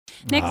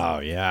Oh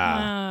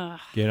yeah,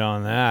 get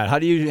on that. How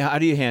do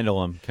you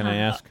handle him? Can I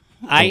ask?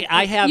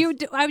 I have.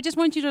 I just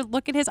want you to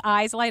look at his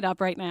eyes light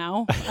up right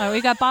now.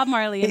 We've got Bob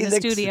Marley in the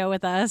studio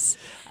with us,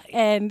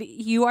 and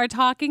you are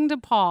talking to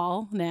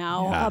Paul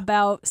now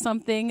about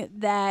something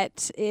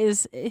that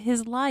is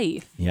his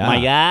life. Yeah. My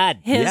yard.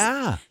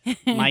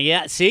 My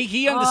yard. See,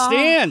 he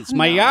understands.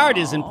 My yard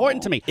is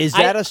important to me. Is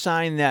that a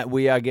sign that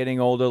we are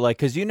getting older? Like,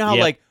 because you know how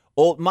like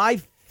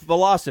my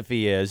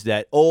philosophy is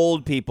that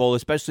old people,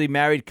 especially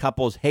married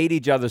couples, hate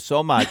each other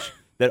so much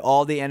that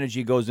all the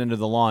energy goes into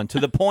the lawn to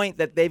the point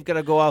that they've got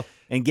to go out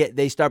and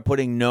they start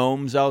putting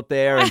gnomes out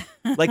there. And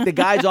like the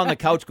guy's on the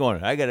couch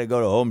going, I got to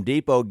go to Home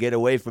Depot, get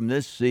away from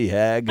this sea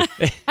hag.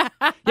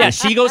 Yeah,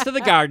 she goes to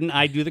the garden.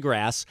 I do the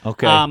grass.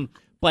 Okay.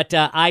 But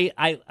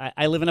I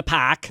live in a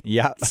park.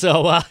 Yeah.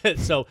 So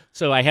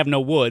I have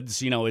no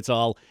woods. It's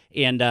all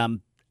and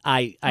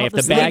I have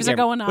to bag. Are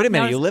going on. Wait a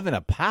minute, you live in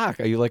a park?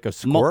 Are you like a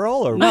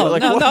squirrel or no?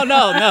 Like,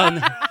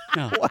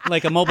 No,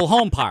 like a mobile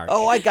home park.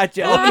 Oh, I got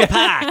you. Okay.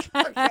 Park.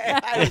 Okay.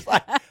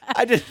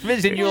 I just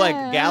vision you like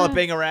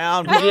galloping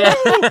around. Yeah.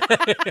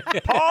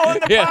 Paul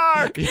in the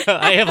park. Yeah,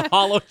 I have a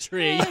hollow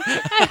tree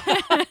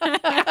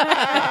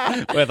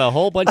with a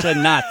whole bunch of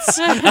nuts.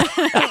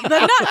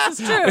 The nuts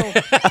is true.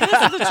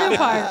 This is the true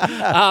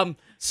part.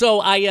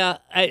 So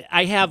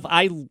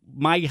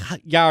my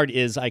yard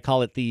is, I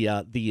call it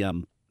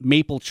the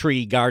maple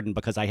tree garden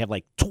because I have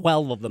like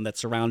 12 of them that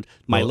surround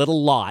my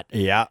little lot.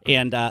 Yeah.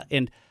 And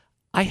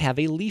I have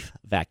a leaf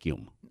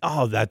vacuum.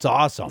 Oh, that's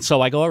awesome. So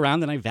I go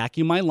around and I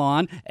vacuum my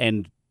lawn,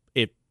 and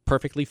it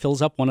perfectly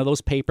fills up one of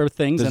those paper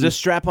things. Does this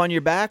strap on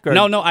your back? Or?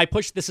 No, I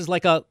push. This is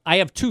like I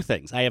have two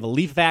things. I have a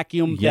leaf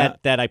vacuum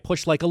that I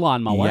push like a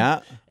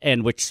lawnmower,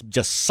 and which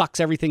just sucks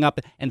everything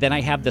up. And then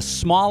I have the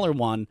smaller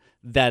one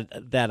that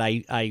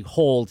I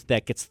hold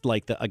that gets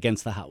like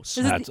against the house.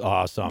 That's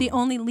awesome. The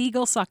only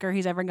legal sucker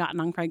he's ever gotten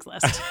on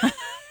Craigslist.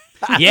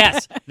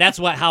 Yes, that's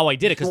how I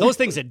did it, because those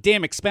things are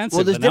damn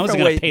expensive, and I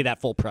wasn't going to pay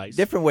that full price.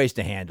 Different ways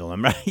to handle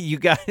them, right?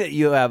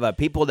 You have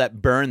people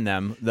that burn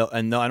them,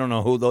 and I don't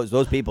know who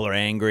those people are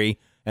angry,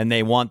 and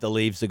they want the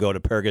leaves to go to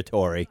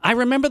purgatory. I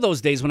remember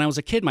those days when I was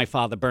a kid, my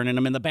father burning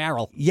them in the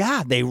barrel.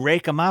 Yeah, they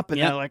rake them up, and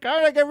they're like, "Oh,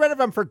 I get rid of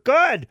them for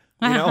good."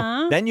 You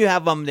know. Then you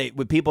have them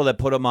with people that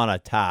put them on a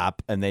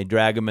top, and they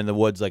drag them in the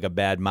woods like a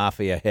bad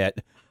mafia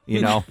hit.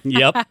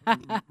 Yep.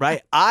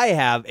 Right? I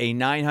have a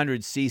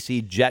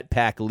 900cc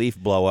jetpack leaf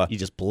blower. You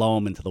just blow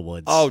them into the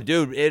woods. Oh,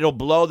 dude, it'll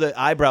blow the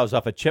eyebrows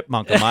off a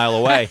chipmunk a mile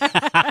away.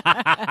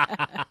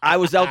 I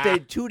was out there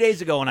 2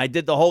 days ago, and I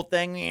did the whole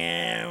thing.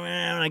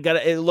 And I got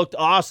it. It looked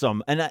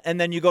awesome. And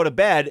then you go to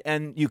bed,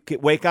 and you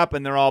wake up,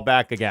 and they're all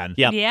back again.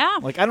 Yep. Yeah.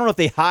 Like, I don't know if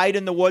they hide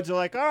in the woods. They're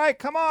like, all right,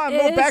 come on,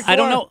 move back. I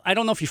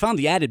don't know if you found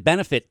the added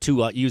benefit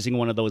to using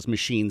one of those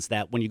machines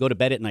that when you go to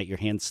bed at night, your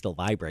hands still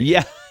vibrate.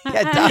 Yeah,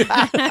 it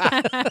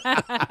does.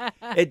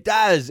 It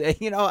does.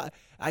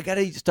 I got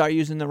to start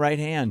using the right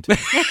hand.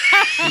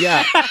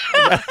 Yeah.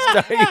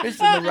 Start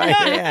using the right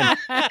hand.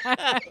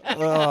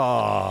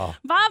 Oh.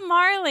 Bob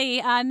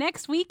Marley,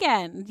 next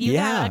weekend. You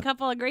got a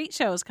couple of great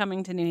shows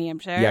coming to New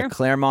Hampshire. Yeah,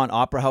 Claremont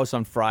Opera House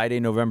on Friday,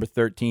 November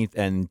 13th,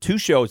 and 2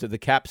 shows at the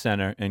Cap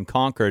Center in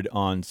Concord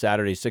on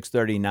Saturday,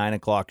 6:30, 9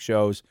 o'clock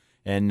shows.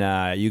 And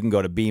you can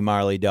go to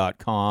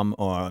bmarley.com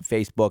or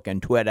Facebook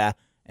and Twitter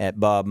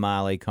at Bob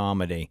Marley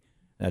Comedy.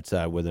 That's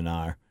with an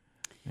R.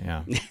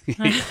 Yeah.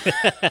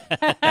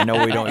 I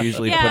know we don't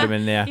usually put them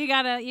in there. You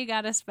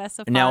gotta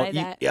specify now,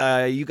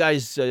 that. You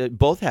guys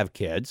both have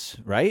kids,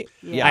 right?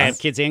 Yeah. I have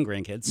kids and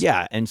grandkids.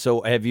 Yeah, and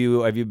so have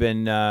you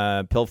been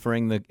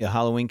pilfering the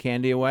Halloween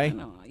candy away?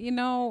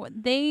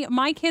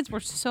 My kids were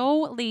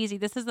so lazy.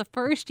 This is the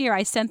first year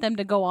I sent them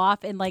to go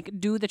off and like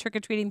do the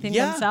trick-or-treating thing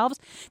themselves.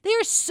 They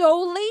are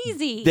so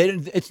lazy.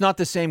 It's not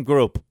the same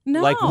group.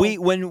 No. Like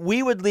when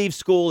we would leave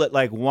school at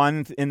like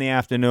 1 in the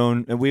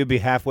afternoon, and we would be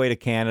halfway to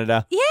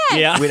Canada. Yes.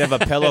 Yeah. We'd have a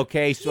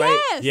pillowcase, right?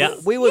 Yes. Yeah.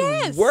 We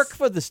would work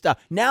for the stuff.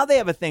 Now they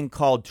have a thing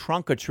called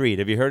trunk or treat.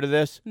 Have you heard of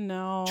this?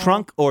 No.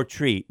 Trunk or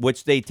treat,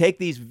 which they take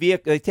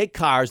they take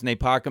cars and they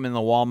park them in the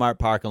Walmart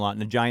parking lot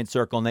in a giant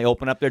circle, and they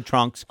open up their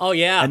trunks. Oh,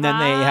 yeah. And then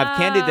they have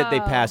candy that they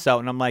pass out,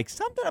 and I'm like,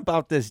 something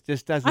about this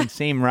just doesn't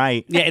seem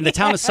right. Yeah, in the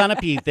town of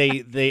Sunapee,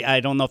 they I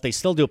don't know if they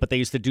still do it, but they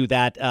used to do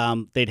that.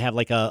 They'd have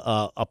like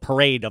a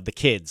parade of the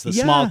kids, the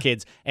small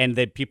kids, and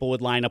then people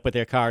would line up with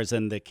their cars,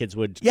 and the kids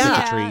would trick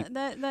or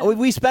treat.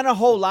 We spent our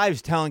whole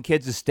lives telling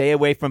kids to stay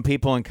away from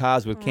people in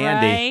cars with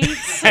candy.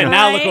 Right, and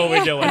now look what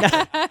we're doing.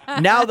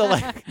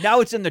 Now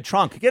it's in the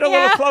trunk. Get a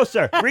little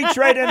closer. Reach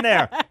right in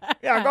there.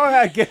 Yeah, go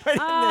ahead. Get right in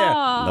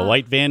there. The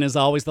white van is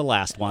always the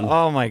last one.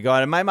 Oh, my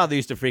God. And my mother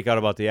used to freak out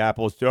about the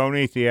apples. Don't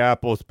eat the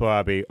apples,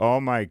 Bobby. Oh,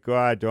 my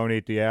God. Don't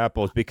eat the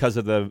apples because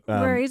of the...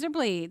 razor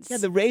blades. Yeah,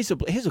 the razor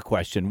blade. Here's a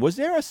question. Was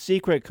there a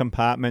secret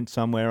compartment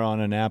somewhere on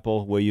an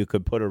apple where you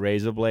could put a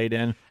razor blade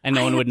in? And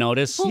no one would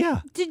notice? Well,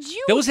 Yeah. Did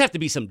you... Those have to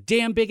be some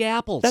damn big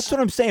apples. That's what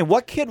I'm saying.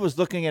 What kid was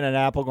looking at an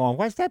apple going,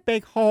 what's that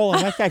big hole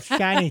and what's that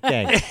shiny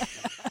thing?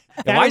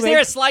 Why is there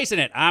a slice in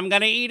it? I'm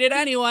going to eat it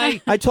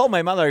anyway. I told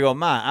my mother, I go,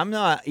 Ma, I'm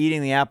not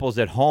eating the apples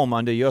at home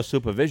under your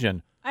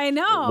supervision. I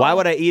know. Why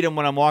would I eat them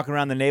when I'm walking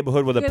around the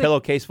neighborhood with a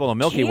pillowcase full of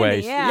Milky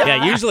Ways?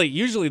 Yeah,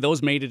 usually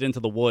those made it into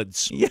the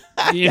woods. Yeah,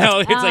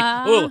 it's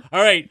like, oh,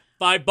 all right,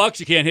 $5,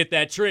 you can't hit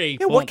that tree.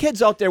 Yeah, what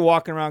kid's out there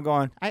walking around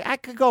going, I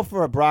could go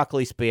for a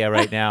broccoli spear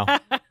right now.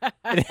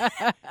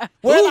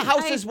 Where are the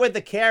houses with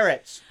the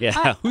carrots?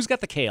 Yeah, who's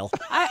got the kale?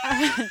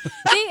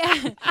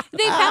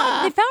 They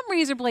found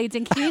razor blades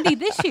in candy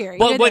this year.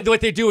 Well,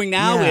 what they're doing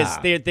now is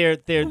they're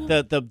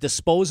the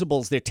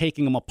disposables. They're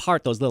taking them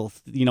apart. Those little,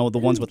 the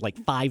ones with like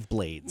 5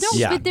 blades.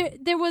 No, but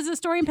there was a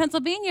story in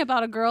Pennsylvania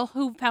about a girl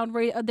who found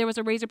there was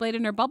a razor blade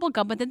in her bubble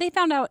gum, but then they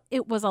found out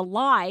it was a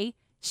lie.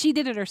 She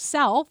did it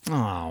herself.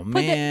 Oh,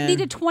 man.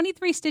 Needed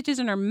 23 stitches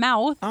in her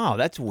mouth. Oh,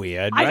 that's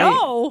weird, I right?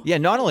 know. Yeah,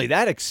 not only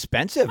that,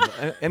 expensive.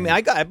 I mean,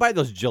 I buy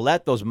those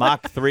Gillette, those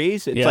Mach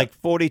 3s. It's like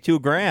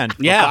 $42,000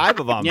 for 5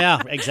 of them.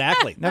 Yeah,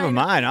 exactly. Never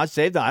mind. I'll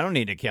save them. I don't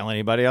need to kill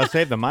anybody. I'll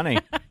save the money.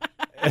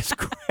 It's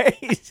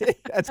crazy.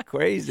 That's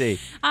crazy.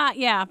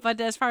 Yeah, but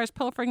as far as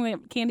pilfering the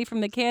candy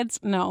from the kids,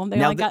 no.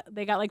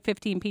 They got like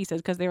 15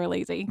 pieces because they were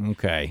lazy.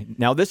 Okay.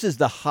 Now, this is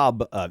the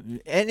hub.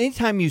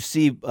 Anytime you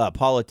see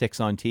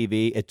politics on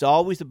TV, it's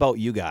always about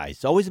you guys.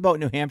 It's always about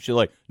New Hampshire.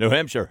 Like, New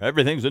Hampshire,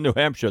 everything's in New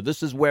Hampshire.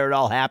 This is where it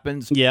all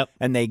happens. Yep.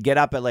 And they get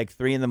up at like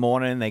 3 in the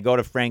morning and they go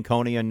to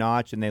Franconia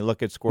Notch and they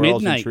look at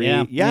squirrels Midnight,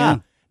 and trees. Yeah.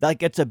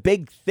 Like, it's a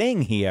big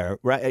thing here,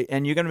 right?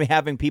 And you're going to be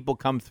having people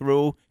come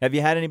through. Have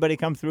you had anybody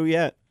come through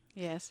yet?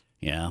 Yes.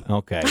 Yeah.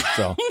 Okay.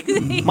 So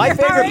my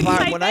favorite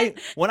part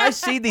when I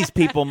see these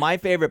people, my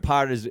favorite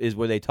part is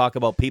where they talk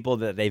about people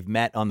that they've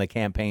met on the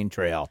campaign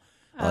trail.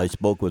 I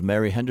spoke with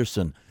Mary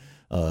Henderson,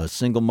 a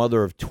single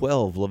mother of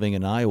 12 living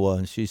in Iowa,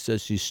 and she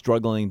says she's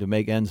struggling to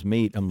make ends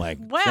meet. I'm like,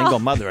 single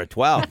mother of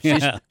 12?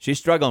 She's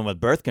struggling with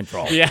birth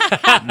control. Yeah.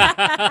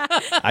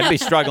 I'd be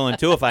struggling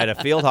too if I had a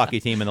field hockey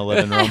team in the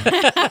living room.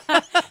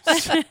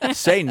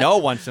 Say no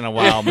once in a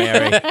while,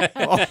 Mary.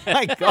 Oh,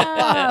 my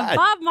God.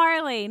 Bob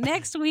Marley,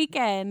 next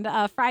weekend,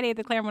 Friday at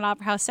the Claremont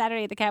Opera House,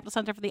 Saturday at the Capitol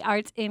Center for the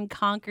Arts in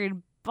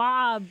Concord.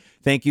 Bob.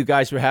 Thank you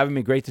guys for having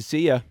me. Great to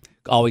see you.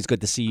 Always good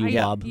to see you,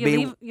 Bob.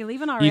 You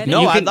leaving already?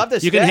 I'd love to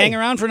stay. You can hang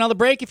around for another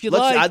break if you'd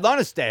like. I'd love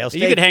to stay. I'll stay.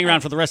 You could hang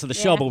around for the rest of the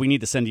show, but we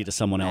need to send you to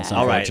someone else,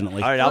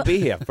 unfortunately. All right, I'll be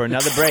here for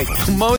another break.